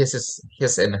guess to his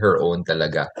and her own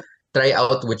talaga. Try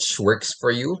out which works for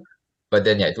you. But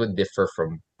then, yeah, it would differ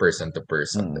from person to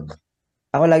person. Mm.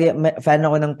 Ako lagi, fan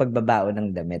ako ng pagbabaon ng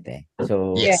damit eh.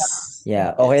 So, Yes.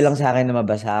 yeah, okay lang sa akin na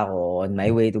mabasa ako on my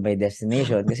way to my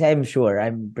destination kasi I'm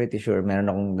pretty sure meron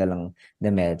akong dalang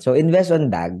damit. So, invest on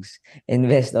bags.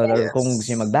 Invest on, or kung gusto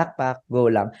nyo mag-backpack, go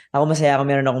lang. Ako masaya ako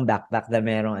meron akong backpack na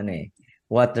merong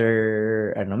water,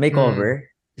 may cover.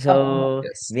 So,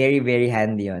 Yes. very, very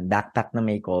handy yun. Backpack na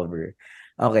may cover.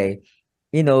 Okay.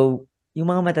 You know, yung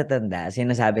mga matatanda,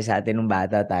 sinasabi sa atin nung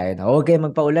bata tayo na, okay,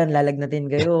 magpaulan, lalagnatin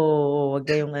kayo. Huwag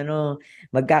kayong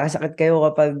magkakasakit kayo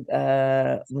kapag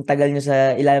tagal nyo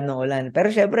sa ilalim ng ulan. Pero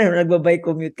syempre, nung nagbabike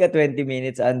commute ka, 20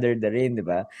 minutes under the rain, di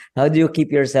ba? How do you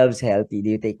keep yourselves healthy?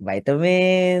 Do you take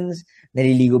vitamins?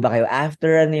 Naliligo ba kayo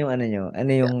after? Ano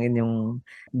yung inyong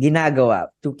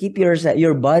ginagawa to keep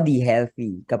your body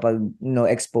healthy kapag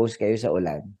exposed kayo sa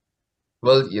ulan?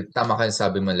 Well, tama ka yung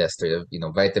sabi mo, Lester.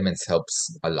 Vitamins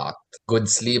helps a lot. Good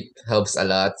sleep helps a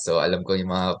lot. So, alam ko yung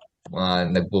mga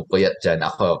mga nagpupuyat dyan.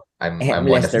 Ako, I'm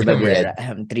one of Lester them red.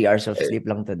 Baguera, 3 hours of sleep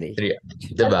lang today.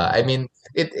 Diba? I mean,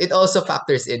 it also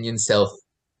factors in yung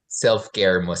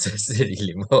self-care mo sa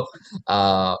sarili mo.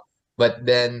 But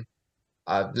then,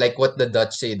 like what the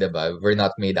Dutch say, diba? We're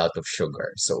not made out of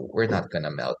sugar, so we're not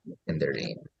gonna melt in the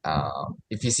rain.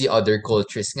 If you see other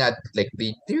cultures nga, like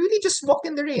they really just walk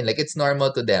in the rain, like it's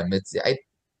normal to them.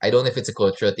 I don't know if it's a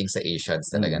cultural thing sa Asians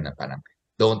talaga na parang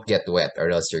don't get wet or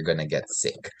else you're gonna get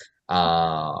sick.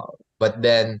 But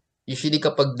then usually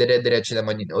kapag dire-diretso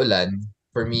naman yung ulan,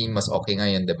 for me mas okay nga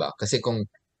yun, 'di ba? Kasi kung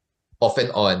off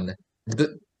and on,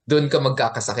 doon ka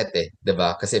magkakasakit eh, 'di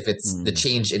ba? Kasi if it's the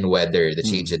change in weather, the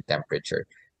change in temperature.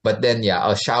 But then yeah,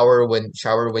 I'll shower when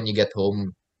you get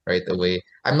home right away.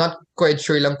 I'm not quite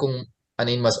sure lang kung ano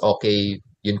yung mas okay,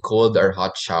 yung cold or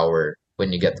hot shower when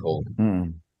you get home.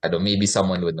 I don't, maybe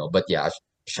someone would know. But yeah,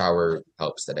 shower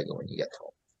helps talaga when you get home.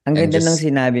 Ang And ganda ng just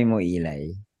sinabi mo,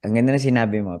 Eli. Ang ganda ng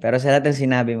sinabi mo. Pero sa lahat ng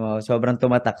sinabi mo, sobrang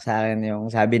tumatak sa akin yung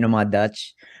sabi ng mga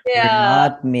Dutch, we're Yeah.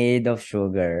 not made of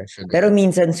sugar. sugar. Pero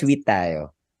minsan sweet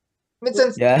tayo. Minsan,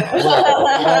 Yeah.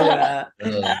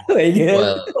 well,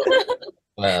 well,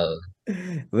 well.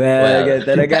 Well,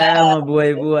 talaga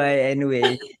mabuhay-buhay.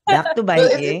 Anyway, back to Well,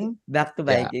 biking. Back to yeah.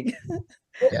 biking.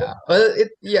 Yeah. Well,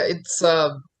 it's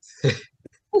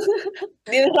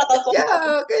Di mo nakapag-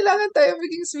 yeah, kailangan tayo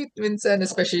maging sweet minsan,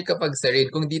 especially kapag sa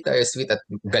rain. Kung di tayo sweet at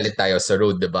galit tayo sa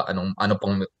road, 'di ba? Ano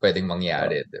pang pwedeng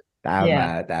mangyari?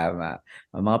 Tama, tama.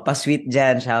 Mga pa-sweet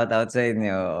dyan, shout out sa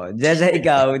inyo. Jessa,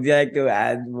 ikaw, would you like to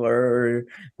add more or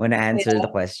wanna answer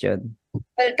the question?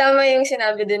 Well, tama yung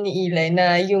sinabi din ni Eli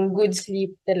na yung good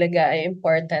sleep talaga ay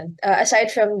important.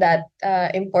 Aside from that,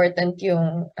 important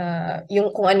yung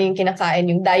kung ano yung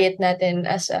kinakain, yung diet natin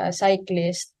as a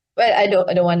cyclist. Well, I don't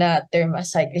wanna term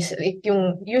as cyclist. Like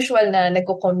yung usual na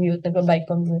nagko-commute, nagba-bike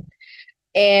commute.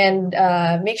 And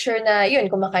make sure na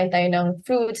yun, kumakain tayo ng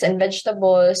fruits and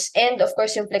vegetables. And of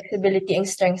course, yung flexibility and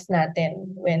strength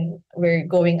natin when we're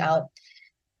going out.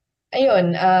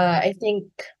 Ayun, I think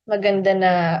maganda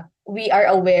na we are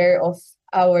aware of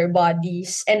our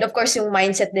bodies. And of course, yung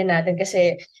mindset din natin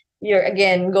kasi you're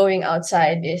again going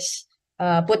outside is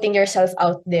putting yourself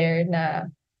out there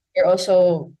na you're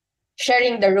also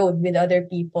sharing the road with other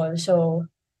people. So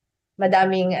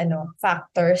madaming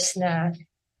factors na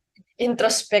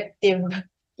introspective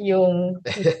yung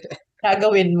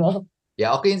gagawin mo.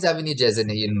 Yeah, okay yung sabi ni Jeza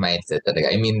na yung mindset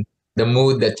talaga. I mean, the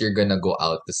mood that you're gonna go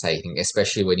out to cycling,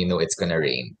 especially when you know it's gonna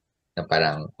rain. Na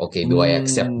parang, okay, do I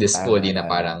accept this fully na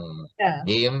parang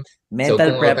game?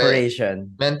 Mental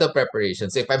preparation. Mental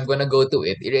preparation. So if I'm gonna go to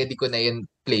it, i-ready ko na yung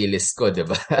playlist ko, di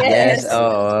ba? Yes,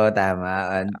 oo,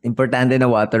 tama. Importante na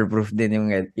waterproof din yung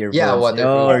earphones Yeah,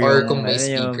 waterproof. nyo, Or yung, kung may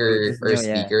Bluetooth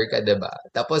speaker ka, di ba?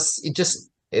 Tapos,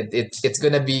 it's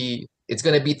gonna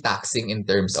be taxing in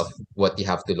terms of what you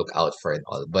have to look out for and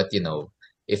all. But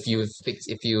if you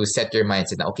set your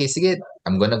mindset na okay, sige,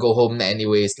 I'm gonna go home na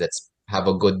anyways. Let's have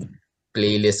a good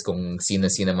playlist kung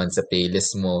sino-sino man sa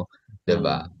playlist mo, 'di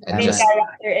ba? And May just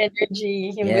character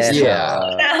energy yung yes, gusto.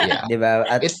 yeah. 'Di ba?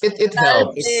 At It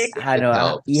helps. it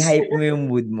helps. i-hype mo yung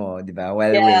mood mo, 'di ba?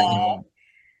 While raining.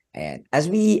 Ayan.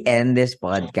 As we end this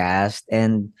podcast,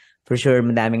 and for sure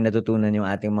madaming natutunan yung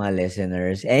ating mga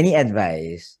listeners, any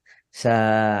advice sa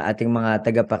ating mga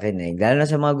tagapakinig, lalo na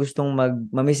sa mga gustong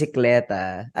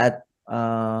mamisikleta at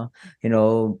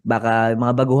baka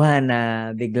mga baguhan na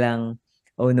biglang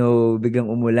biglang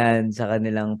umulan sa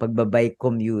kanilang pagbabike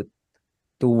commute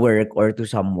to work or to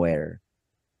somewhere?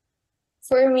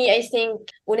 For me, I think,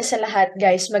 una sa lahat,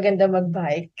 guys, maganda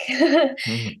magbike.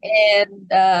 And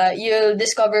you'll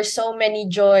discover so many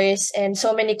joys and so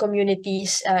many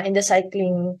communities in the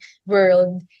cycling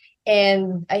world.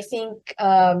 And I think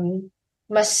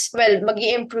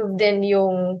mag-i-improve din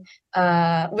yung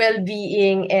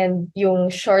well-being and yung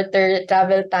shorter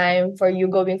travel time for you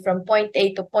going from point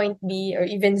A to point B or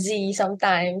even Z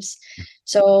sometimes.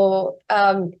 So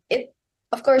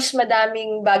of course,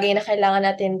 madaming bagay na kailangan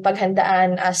natin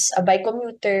paghandaan as a bike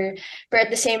commuter. But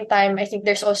at the same time, I think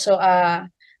there's also a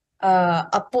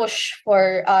push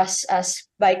for us as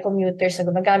bike commuters na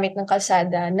gumagamit ng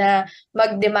kalsada na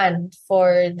mag-demand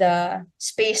for the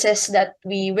spaces that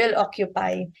we will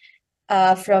occupy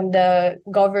from the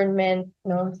government,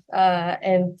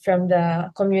 and from the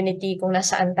community kung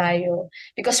nasaan tayo,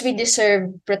 because we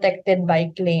deserve protected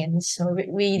bike lanes. So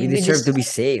we deserve to be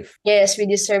safe. Yes, we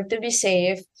deserve to be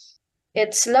safe.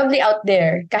 It's lovely out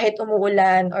there kahit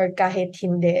umuulan or kahit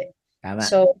hindi. Tama.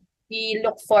 So we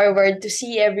look forward to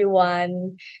see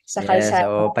everyone sa kalsada.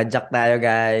 So padjak tayo,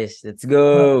 guys. Let's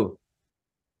go.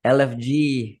 LFG.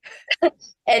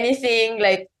 Anything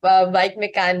like bike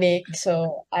mechanic.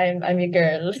 So I'm a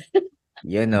girl.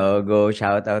 You know, go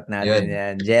shout out natin Yun.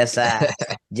 yan. Jessa.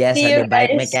 See Jessa you the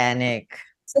bike guys mechanic.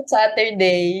 sa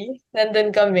Saturday.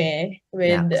 Nandun kami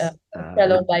with Nax.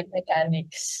 fellow bike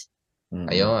mechanics.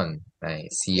 Ayun.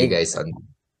 Nice. See you guys on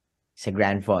sa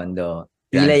Grand Fondo.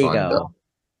 Grand Ilay Fondo.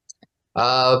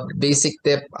 Basic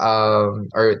tip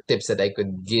or tips that I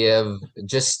could give,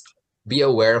 just be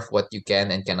aware of what you can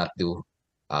and cannot do.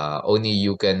 Only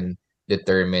you can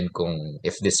determine kung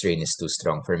if this rain is too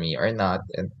strong for me or not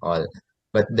and all.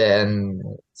 But then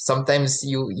sometimes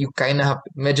you kind of have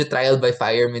medyo trial by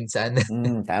fire minsan.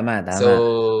 Tama.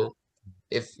 So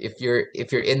if you're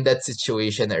in that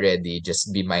situation already,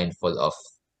 just be mindful of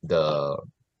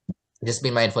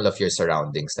your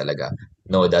surroundings talaga.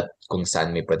 Know that kung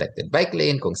saan may protected bike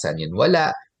lane, kung saan yun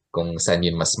wala, kung saan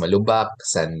yun mas malubak,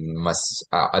 saan mas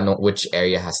which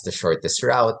area has the shortest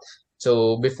route.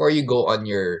 So before you go on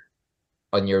your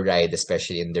ride,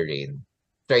 especially in the rain,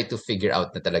 try to figure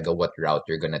out na talaga what route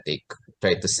you're gonna take.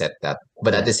 Try to set that.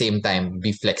 But at the same time,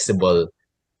 be flexible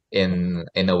in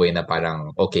a way na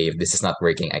parang, okay, if this is not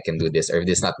working, I can do this. Or if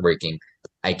this is not working,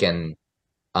 I can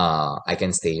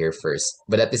stay here first.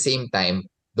 But at the same time,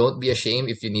 don't be ashamed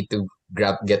if you need to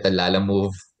get a Lala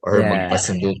move or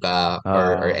magpasundo ka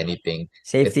or anything.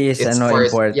 Safety is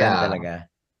important talaga.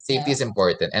 Safety is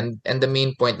important. And the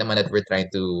main point naman that we're trying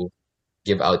to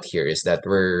give out here is that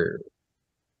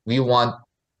we want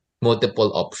multiple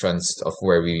options of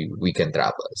where we can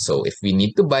travel. So if we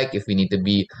need to bike, if we need to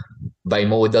be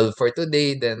bimodal for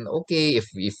today, then okay.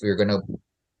 If we're gonna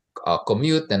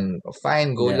commute, then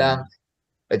fine, go lang.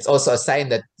 It's also a sign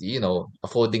that, a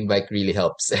folding bike really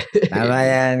helps. Tama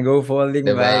yan. Go folding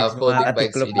bikes. Folding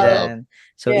bikes really help.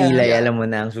 So, Yeah. Ilay, alam mo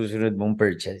na ang susunod mong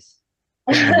purchase.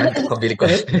 Kakabili ko.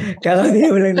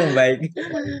 Kakabili mo lang ng bike.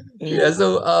 Yeah,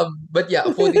 so, but yeah,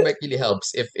 a folding bike really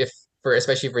helps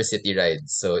especially for city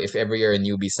rides. So, if ever you're a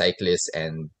newbie cyclist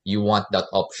and you want that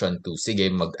option to, sige,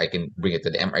 I can bring it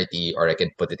to the MRT or I can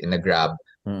put it in a Grab,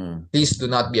 please do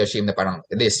not be ashamed na parang,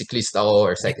 cyclist ako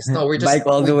or cyclist. No, we're just bike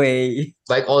all the way.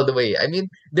 Bike all the way. I mean,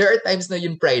 there are times na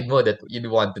yung pride mo that you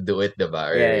want to do it,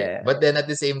 diba? But then at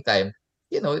the same time,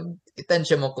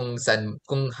 itansya mo kung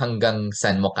hanggang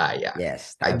saan mo kaya.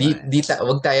 Yes, tama.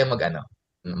 Wag tayo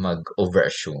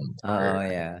mag-overassume.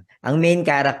 Yeah. Ang main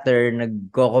character,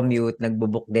 nagko-commute,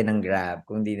 nagbubook din ng Grab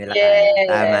kung di nila kaya.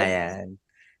 Tama yan.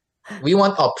 We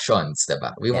want options,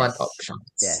 diba? We want options.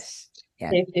 Yes.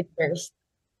 Safety first.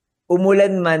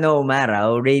 Umulan man o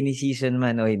umaraw, rainy season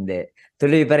man o hindi,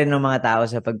 tuloy pa rin ng mga tao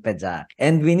sa pagpadyak.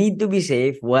 And we need to be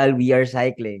safe while we are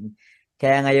cycling.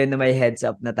 Kaya ngayon na may heads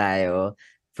up na tayo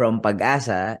from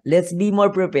Pag-asa, let's be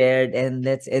more prepared and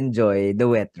let's enjoy the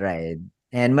wet ride.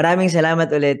 And maraming salamat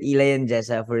ulit, Ilay and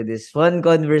Jessa, for this fun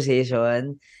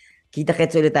conversation.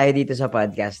 Kita-kits ulit tayo dito sa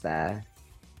podcast,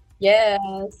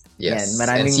 Yes. Yes.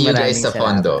 Yan, and see you guys sa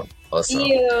Fondo also.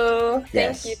 See you.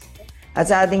 Thank you. At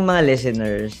sa ating mga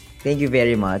listeners, thank you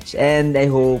very much. And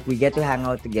I hope we get to hang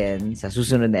out again sa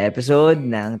susunod na episode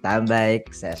ng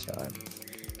Tambike Session.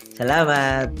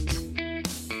 Salamat!